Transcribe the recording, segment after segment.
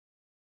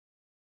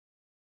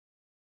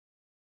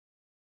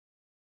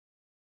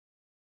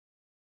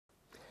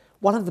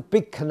One of the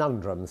big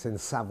conundrums in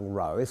Savile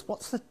Row is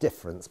what's the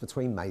difference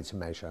between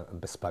made-to-measure and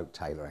bespoke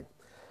tailoring?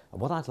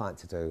 And what I'd like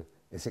to do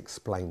is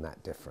explain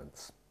that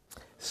difference.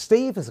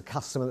 Steve is a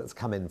customer that's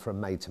come in for a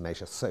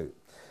made-to-measure suit.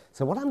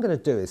 So what I'm going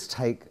to do is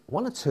take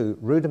one or two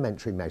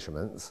rudimentary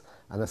measurements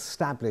and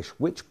establish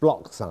which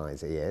block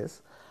size he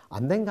is.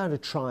 I'm then going to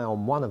try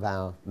on one of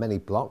our many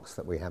blocks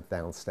that we have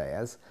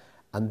downstairs,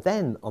 and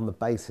then on the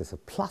basis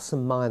of plus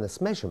and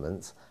minus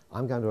measurements,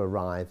 I'm going to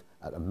arrive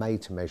at a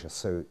made-to-measure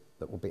suit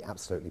that will be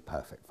absolutely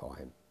perfect for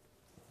him.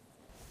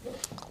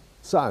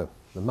 So,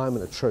 the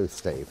moment of truth,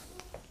 Steve.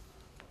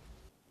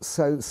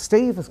 So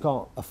Steve has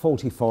got a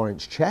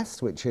 44-inch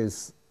chest, which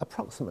is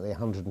approximately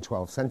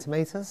 112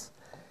 centimetres.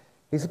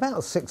 He's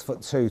about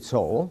 6'2"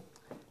 tall,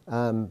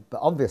 but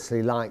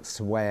obviously likes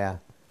to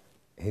wear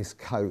his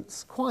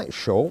coats quite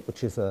short,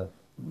 which is a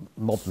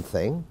modern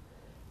thing.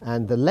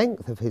 And the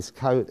length of his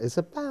coat is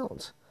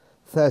about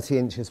 30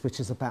 inches, which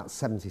is about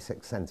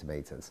 76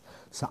 centimetres.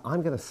 So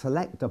I'm going to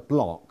select a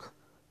block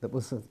that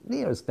was as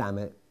near as damn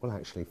it will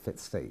actually fit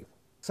Steve.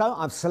 So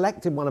I've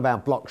selected one of our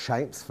block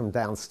shapes from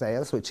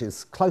downstairs, which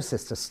is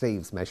closest to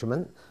Steve's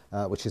measurement,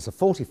 which is a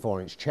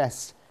 44-inch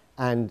chest,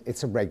 and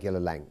it's a regular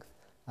length.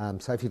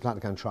 So if you'd like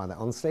to go and try that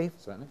on, Steve.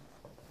 Certainly.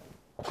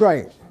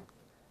 Great.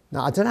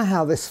 Now, I don't know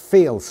how this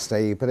feels,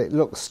 Steve, but it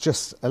looks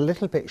just a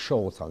little bit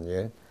short on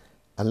you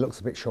and looks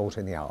a bit short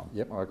in the arm.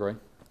 Yep, I agree.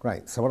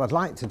 Great. So what I'd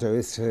like to do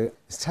is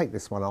take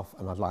this one off,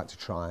 and I'd like to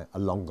try a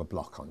longer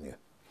block on you.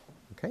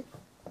 Okay?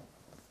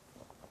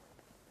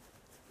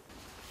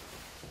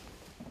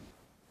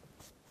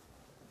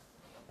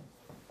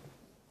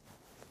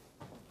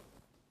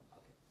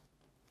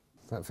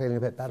 Is that feeling a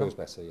bit better? Feels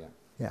better, yeah.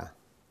 Yeah.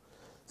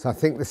 So I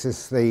think this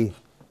is the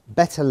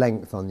better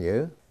length on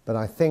you, but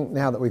I think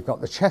now that we've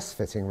got the chest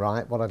fitting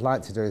right, what I'd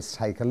like to do is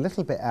take a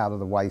little bit out of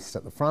the waist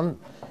at the front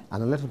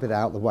and a little bit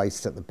out the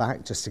waist at the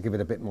back, just to give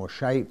it a bit more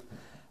shape.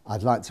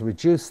 I'd like to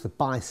reduce the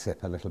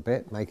bicep a little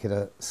bit, make it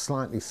a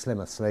slightly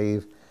slimmer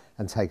sleeve,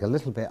 and take a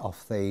little bit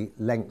off the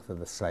length of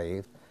the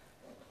sleeve.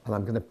 And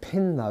I'm going to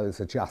pin those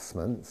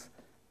adjustments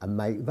and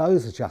make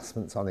those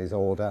adjustments on his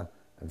order,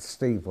 and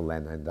Steve will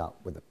then end up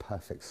with a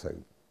perfect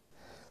suit.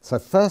 So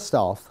first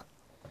off,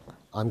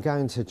 I'm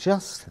going to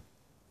just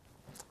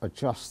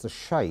adjust the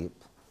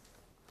shape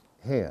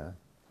here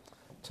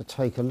to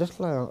take a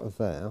little out of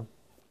there,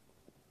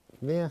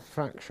 mere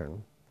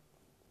fraction.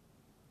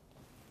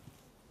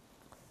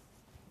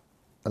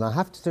 And I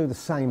have to do the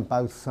same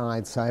both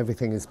sides so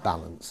everything is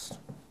balanced.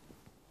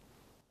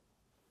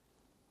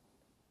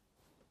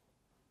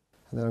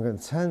 And then I'm going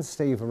to turn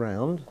Steve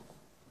around.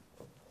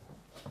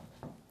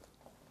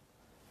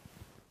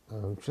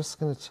 And I'm just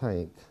going to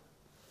take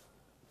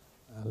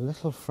a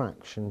little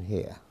fraction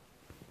here.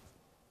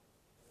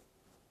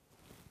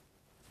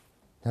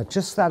 Now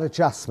just that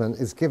adjustment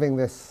is giving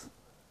this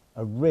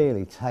a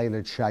really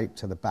tailored shape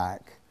to the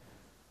back.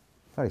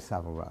 Very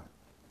Savile Row.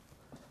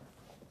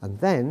 And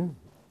then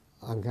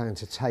I'm going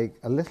to take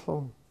a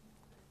little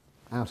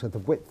out of the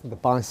width of the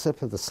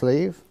bicep of the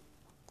sleeve.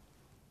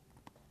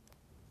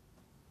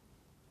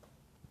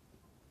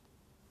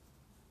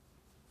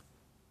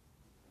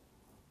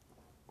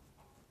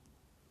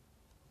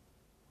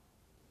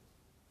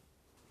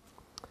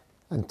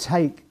 And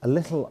take a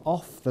little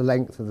off the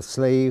length of the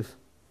sleeve,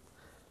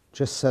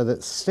 just so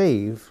that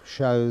Steve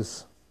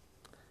shows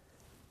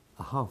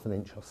a ½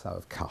 inch or so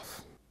of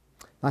cuff.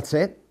 That's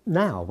it.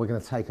 Now we're going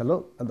to take a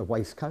look at the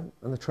waistcoat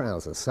and the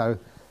trousers. So,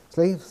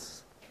 Steve,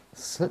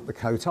 slip the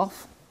coat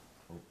off.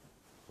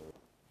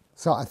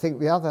 So I think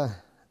the other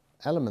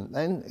element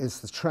then is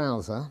the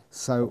trouser.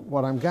 So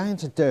what I'm going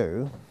to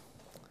do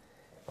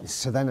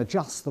is to then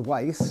adjust the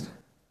waist.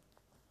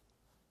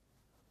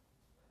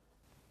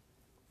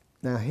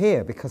 Now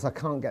here, because I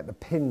can't get the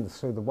pins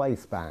through the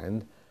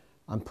waistband,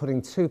 I'm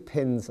putting 2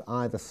 pins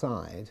either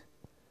side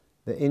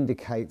that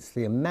indicates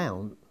the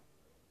amount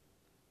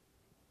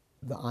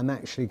that I'm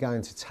actually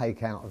going to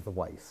take out of the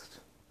waist.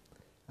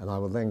 And I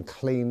will then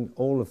clean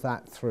all of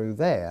that through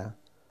there,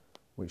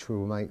 which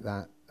will make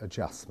that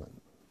adjustment.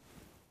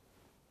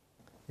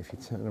 If you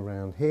turn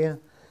around here.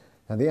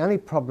 Now the only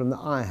problem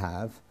that I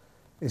have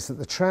is that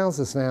the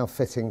trouser's now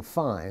fitting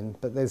fine,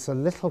 but there's a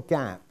little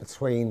gap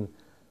between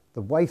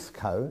the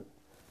waistcoat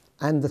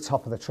and the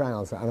top of the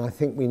trouser, and I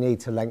think we need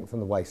to lengthen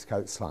the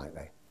waistcoat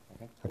slightly.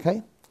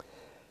 Okay?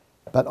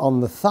 But on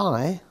the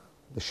thigh,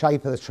 the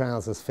shape of the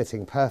trouser's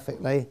fitting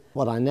perfectly.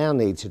 What I now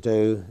need to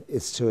do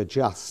is to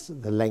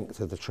adjust the length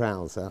of the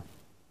trouser,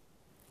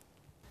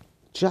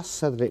 just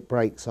so that it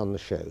breaks on the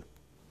shoe.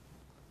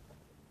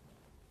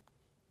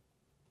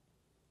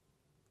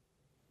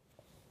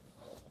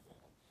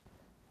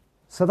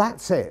 So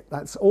that's it.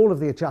 That's all of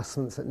the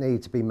adjustments that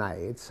need to be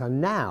made. So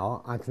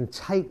now I can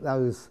take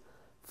those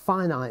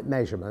finite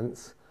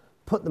measurements,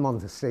 put them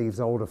onto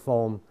Steve's order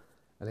form,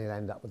 and he'll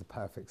end up with a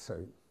perfect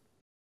suit.